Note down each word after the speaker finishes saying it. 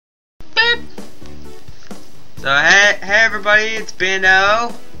So hey everybody, it's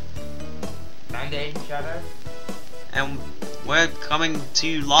Biendeo, Shadow, and we're coming to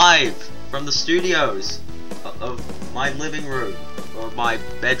you live from the studios of my living room or my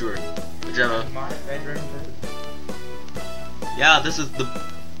bedroom, whichever. My bedroom too. Yeah, this is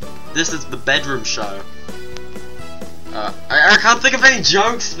the bedroom show. I can't think of any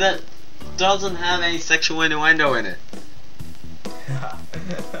jokes that doesn't have any sexual innuendo in it.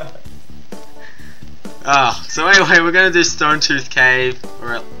 So anyway, we're gonna do Stonetooth Cave,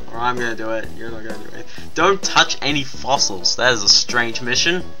 or I'm gonna do it. You're not gonna do it. Don't touch any fossils. That is a strange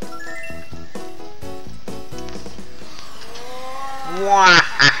mission.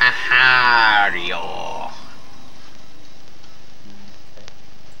 Wario.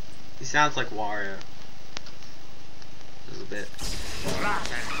 He sounds like Wario. Just a bit. Rock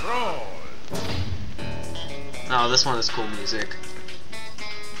and roll. Oh, this one has cool music.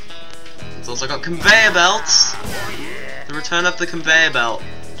 It's also got conveyor belts. The return of the conveyor belt.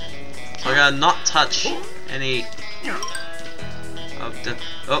 So I gotta not touch any.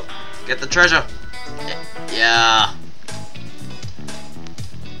 Oh, get the treasure. Yeah.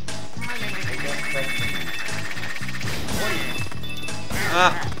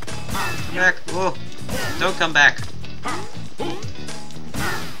 Come back. Oh, don't come back.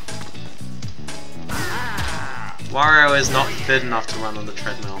 Wario is not fit enough to run on the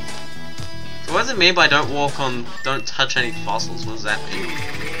treadmill. So what does it mean by don't touch any fossils? What does that mean?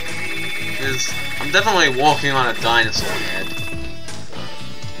 Because I'm definitely walking on a dinosaur head.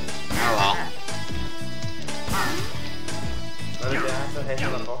 Oh well.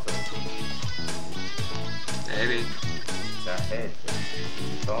 Maybe. What's that?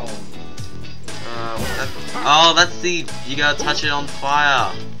 Oh, that's the, you gotta touch it on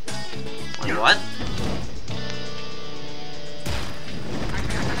fire. Wait, what?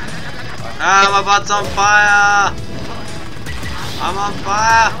 Ah, my butt's on fire! I'm on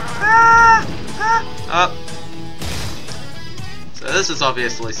fire! Ah! Ah! Oh. So this is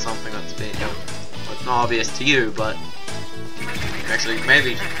obviously something that's being, well, it's not obvious to you, but actually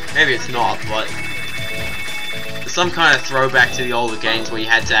maybe it's not, but there's some kind of throwback to the older games where you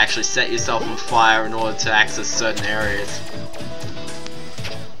had to actually set yourself on fire in order to access certain areas.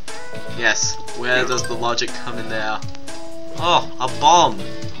 Yes, where does the logic come in there? Oh, a bomb!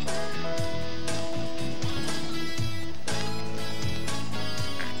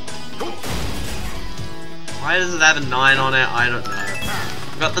 Why does it have a 9 on it? I don't know.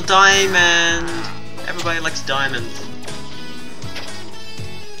 We got the diamond! Everybody likes diamonds.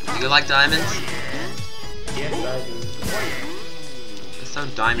 Do you like diamonds? Yes, I do. They're so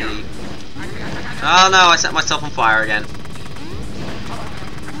diamondy. Oh no, I set myself on fire again.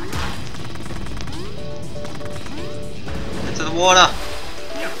 Into the water!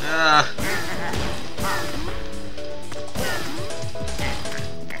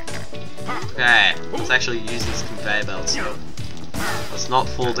 Okay, let's actually use this conveyor belt. So let's not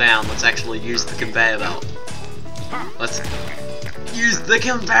fall down, let's actually use the conveyor belt. Let's use the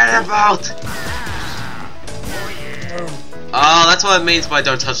conveyor belt! Oh, that's what it means by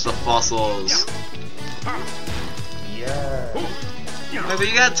don't touch the fossils. Yeah. Wait, but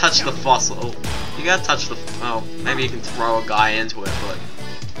you gotta touch the fossil. You gotta touch the, oh, maybe you can throw a guy into it, but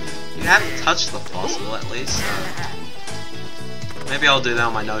you have to touch the fossil at least. Maybe I'll do that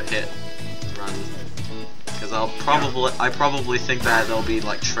on my no-hit run, because I probably think that there'll be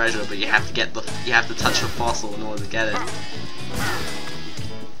like treasure, but you have to touch the fossil in order to get it.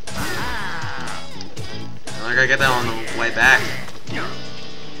 And I gotta get that on the way back.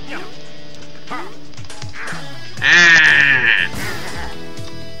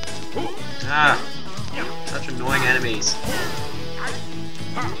 Such annoying enemies.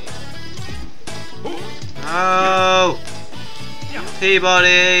 No!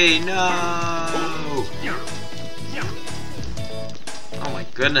 Peabody, no! Oh my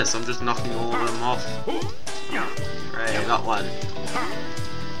goodness, I'm just knocking all of them off. Great, I got one.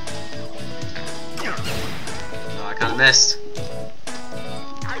 Oh, I kinda missed.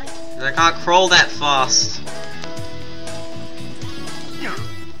 I can't crawl that fast.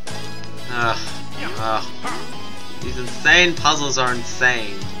 Ugh. These insane puzzles are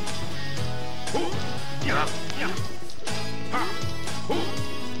insane. Yep.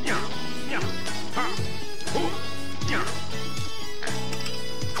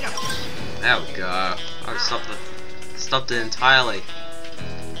 There we go. I stopped it entirely.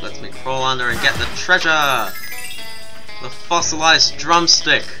 Lets me crawl under and get the treasure! The fossilized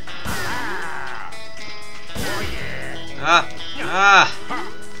drumstick!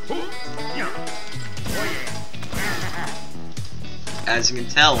 As you can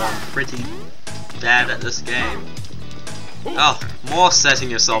tell, I'm pretty bad at this game. Oh, more setting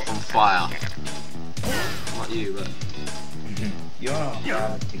yourself on fire. Not you, but... You're not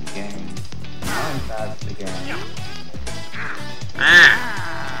bad at the game. I'm bad at the game.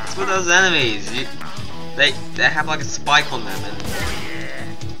 Ah! It's with those enemies. They have like a spike on them and...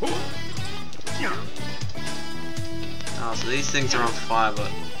 Oh, so these things are on fire, but...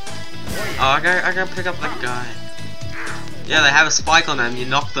 Oh, I gotta pick up that guy. Yeah, they have a spike on them, you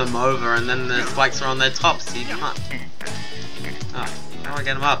knock them over, and then the spikes are on their tops, so you can't... Oh, how do I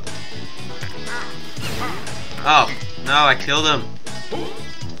get him up? Oh, no, I killed him.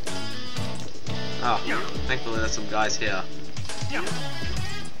 Oh, thankfully there's some guys here.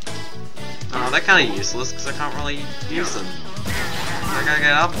 Oh, they're kind of useless, because I can't really use them. I gotta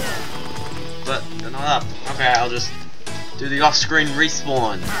get up, but they're not up. Okay, I'll just do the off-screen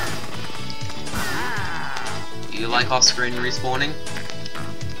respawn. You like off-screen respawning?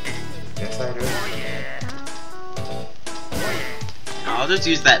 Yes, I do. I'll just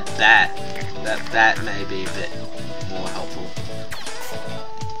use that bat. That bat may be a bit more helpful.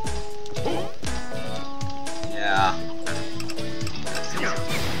 Yeah.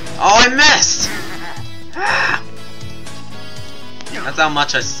 Oh, I missed! That's how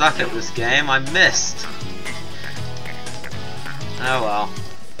much I suck at this game. I missed. Oh well.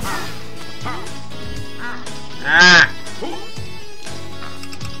 Ah!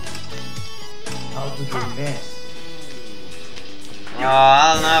 How did you miss? Oh,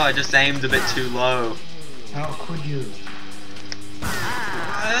 I don't know, I just aimed a bit too low. How could you?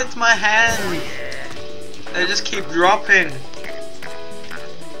 It's my hands! They just keep dropping.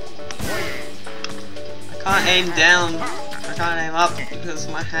 I can't aim down, I can't aim up because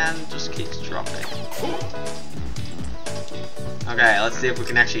my hand just keeps dropping. Okay, let's see if we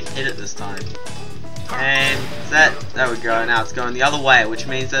can actually hit it this time. And set, there we go, now it's going the other way, which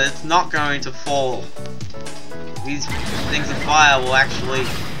means that it's not going to fall. These things of fire will actually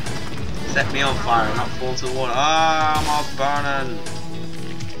set me on fire and not fall into the water. Oh, I'm all burning.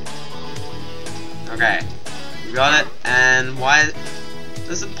 Okay, we got it, and why,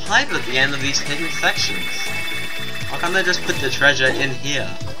 there's a pipe at the end of these hidden sections. Why can't they just put the treasure in here?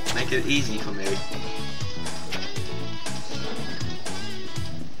 Make it easy for me.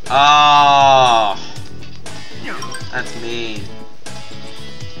 Oh, that's mean.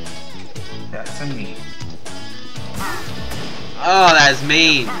 That's a me. Oh, that is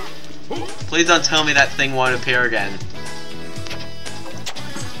mean. Please don't tell me that thing won't appear again.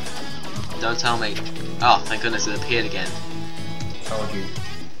 Don't tell me. Oh, thank goodness it appeared again. Told you.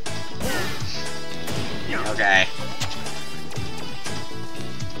 Okay.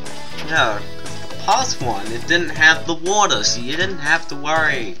 No, the past one, it didn't have the water, so you didn't have to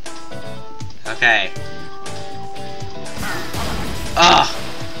worry. Okay. Ugh.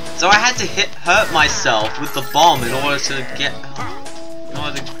 So I had to hurt myself with the bomb in order to get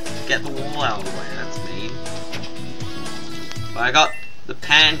the wall out of the way. That's mean. But I got the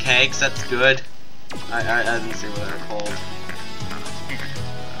pancakes. That's good. I didn't see what they're called.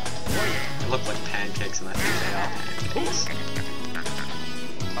 They look like pancakes, and I think they are pancakes.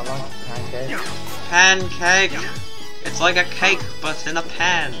 I like pancakes. Pancake. It's like a cake, but in a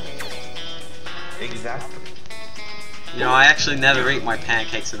pan. Exactly. You know, I actually never eat my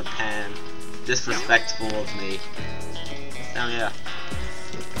pancakes in a pan. Disrespectful of me. It's down here.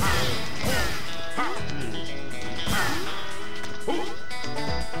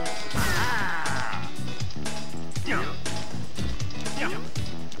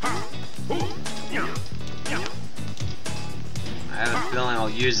 I have a feeling I'll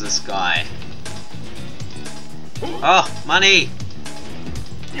use this guy. Oh, money!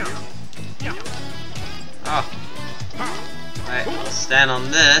 Oh. Right, I'll stand on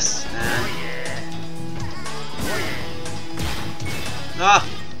this and... Oh!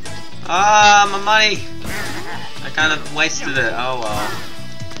 Ah, my money! I kind of wasted it. Oh well.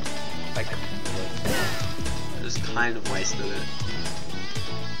 Like, I just kind of wasted it.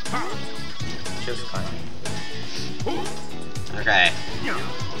 just kind of. Okay. We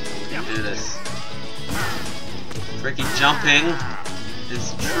can do this. Tricky jumping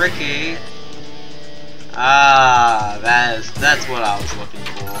is tricky. Ah, that's what I was looking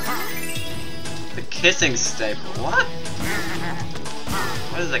for. The kissing staple. What?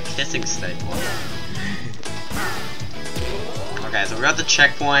 What is a kissing staple? Okay, so we're at the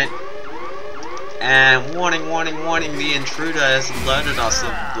checkpoint. And warning, warning, warning, the intruder has alerted us of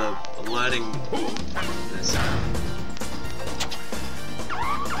the alerting this.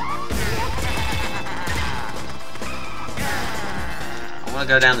 I want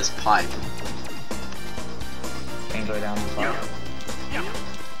to go down this pipe. And go down the pipe.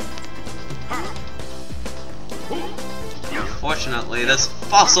 Unfortunately, there's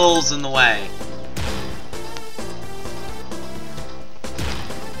fossils in the way.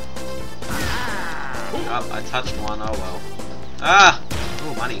 Oh, I touched one, oh well. Ah!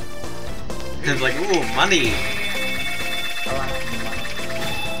 Ooh, money. It's like, ooh, money!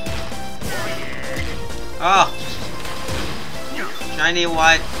 Oh! Shiny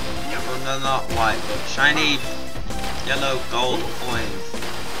white. Oh, no, not white. Shiny yellow gold coins.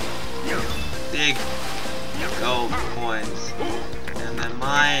 Big gold coins. And then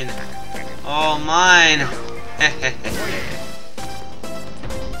mine. Oh, mine!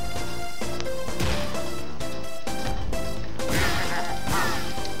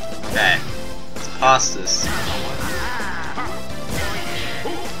 Okay, let's pass this.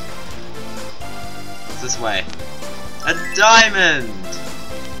 What's this way? A diamond!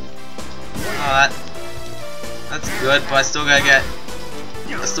 Oh, that's good, but I still gotta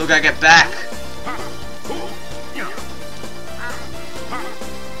get back.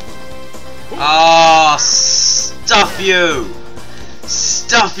 Oh, stuff you!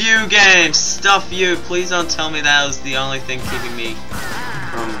 Stuff you, game! Stuff you! Please don't tell me that was the only thing keeping me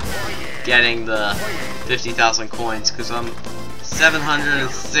from getting the 50,000 coins, because I'm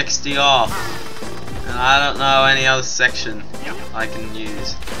 760 off. And I don't know any other section I can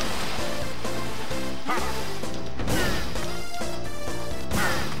use.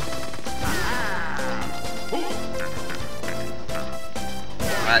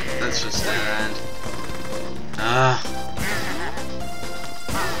 Right, that's just an end. Ah.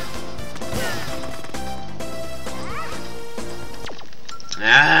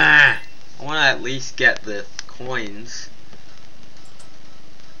 I want to at least get the coins.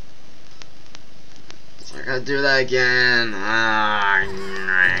 So I gotta do that again. Money.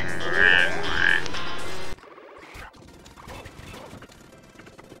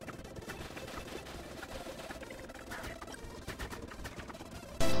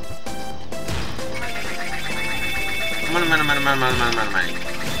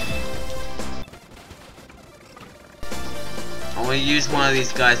 I want to use one of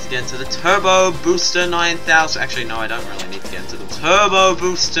these guys to get into the Turbo Booster 9000. Actually, no, I don't really need to get into the Turbo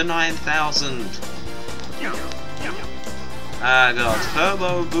Booster 9000. I got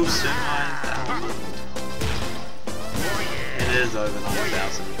Turbo Booster 9000. It is over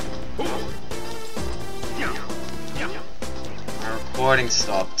 9000. My recording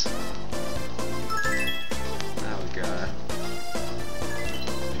stopped. There we go.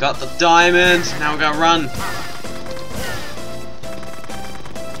 Got the diamond. Now we gotta run.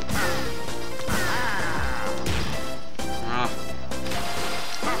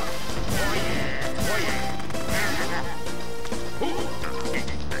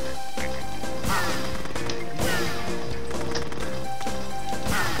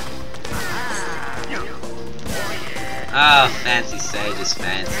 Ah, fancy sage is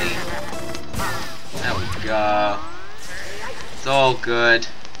fancy. There we go. It's all good.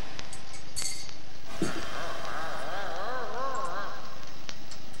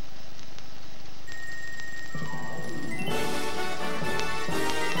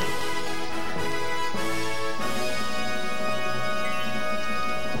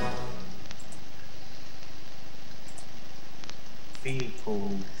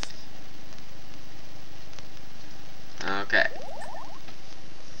 Vehicles. Okay.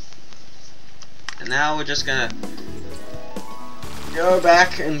 And now we're just gonna go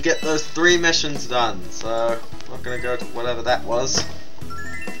back and get those 3 missions done. So, I'm not gonna go to whatever that was.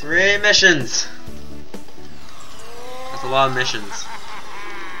 3 missions! That's a lot of missions.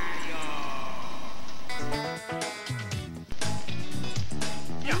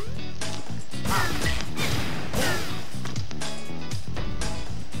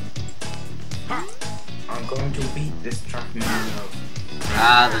 I'm going to beat this Trackmania.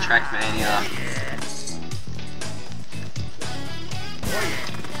 Ah, the Trackmania.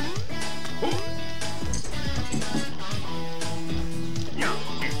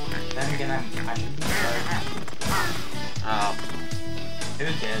 Then again, I should be sorry. Oh. Who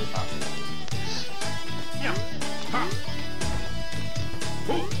cares about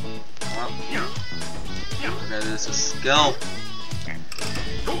Okay, there's a skill.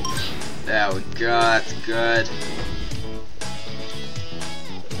 There we go, that's good.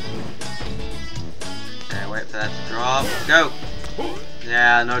 Okay, wait for that to drop. Go!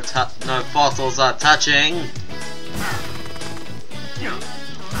 Yeah, no fossils are touching.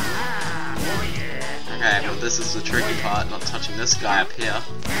 Okay, but this is the tricky part, not touching this guy up here.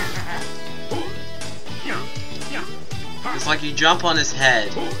 It's like you jump on his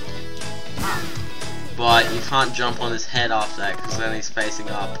head, but you can't jump on his head after that because then he's facing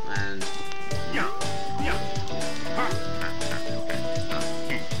up and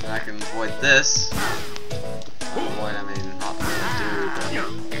can avoid this. Avoid, I mean, not gonna do, but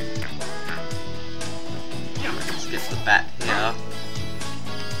I can skip the bat here.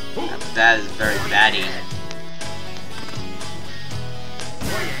 That is very batty.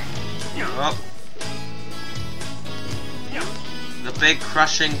 Oh. The big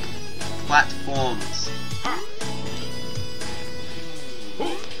crushing platforms.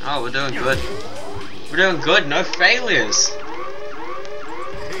 Oh, we're doing good. We're doing good, no failures.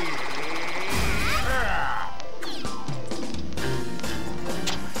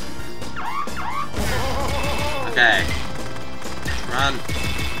 Okay. Run.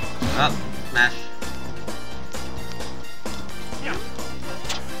 Up. Smash.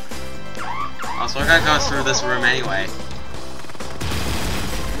 Also, I gotta go through this room anyway.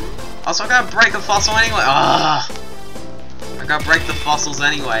 Also, I gotta break a fossil anyway. Ah! I gotta break the fossils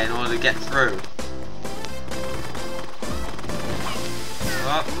anyway in order to get through.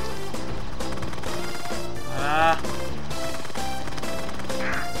 Oh.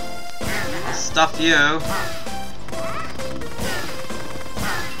 I'll stuff you.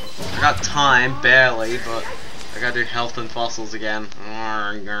 I got time, barely, but I gotta do health and fossils again.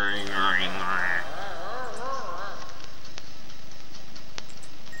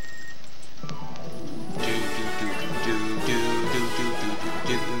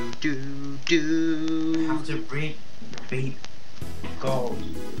 Have to beat gold.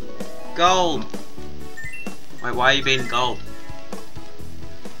 Gold! Wait, why are you beating gold?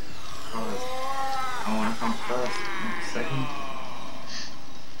 Because I want to come first, not second.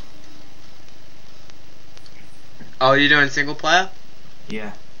 Oh, you're doing single player?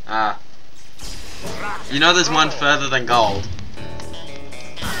 Yeah. Ah. You know there's one further than gold.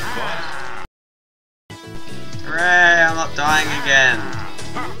 Hooray, I'm not dying again.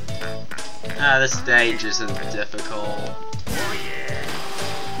 Ah, this stage isn't difficult.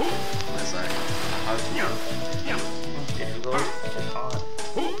 Where's that?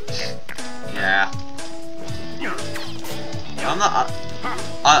 Yeah.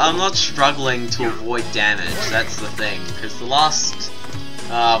 I'm not struggling to avoid damage, that's the thing, because the last,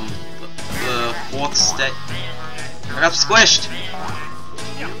 the fourth stage, I got squished!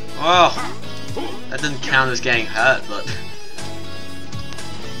 Oh, that didn't count as getting hurt, but,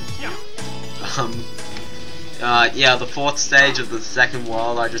 yeah, the fourth stage of the second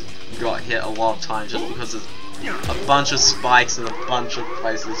world, I just got hit a lot of times just because there's a bunch of spikes and a bunch of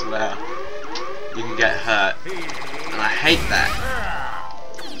places where you can get hurt, and I hate that.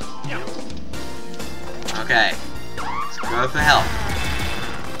 Okay, let's go for help.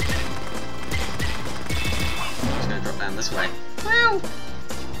 I'm just gonna drop down this way. Woo!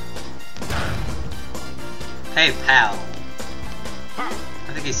 Hey pal. I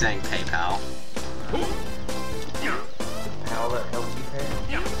think he's saying pay pal. Pal that helps you pay?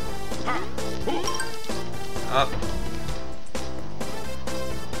 Up.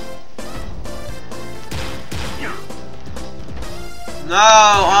 No!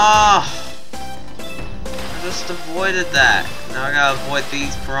 Oh! I just avoided that. Now I gotta avoid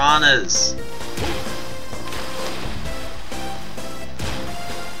these piranhas.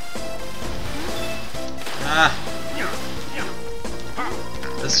 Ah.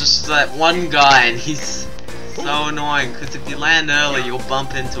 There's just that one guy and he's so annoying because if you land early you'll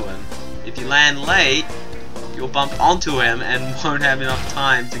bump into him. If you land late you'll bump onto him and won't have enough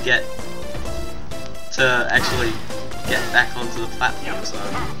time to get to actually get back onto the platform, so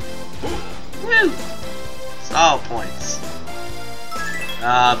woo! Style points.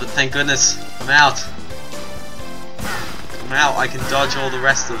 But thank goodness I'm out. I'm out, I can dodge all the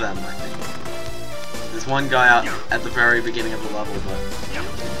rest of them, I think. There's one guy out at the very beginning of the level, but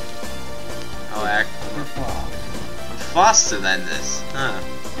oh heck. I'm faster than this. Huh.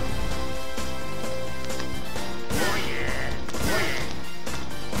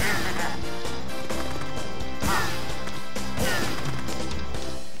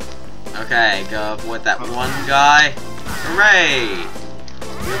 Okay, go avoid that one guy. Hooray!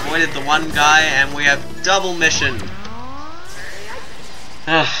 We avoided the one guy and we have double mission.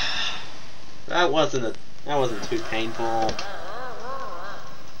 That wasn't too painful.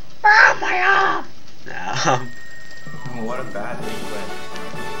 Ah, my arm! No. Oh, what a bad replay.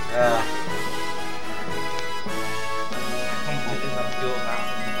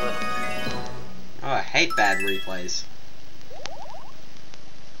 Oh, I hate bad replays.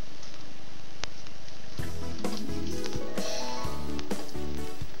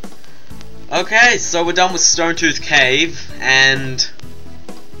 Okay, so we're done with Stonetooth Cave, and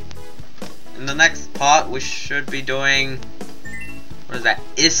in the next part we should be doing, what is that?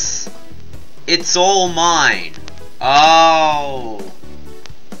 It's all mine. Oh,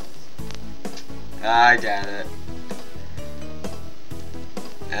 I get it.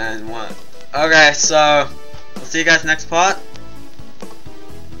 And what? Okay, so we'll see you guys next part.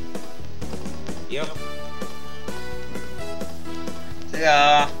 Yep. See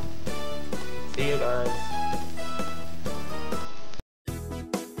ya. See you guys.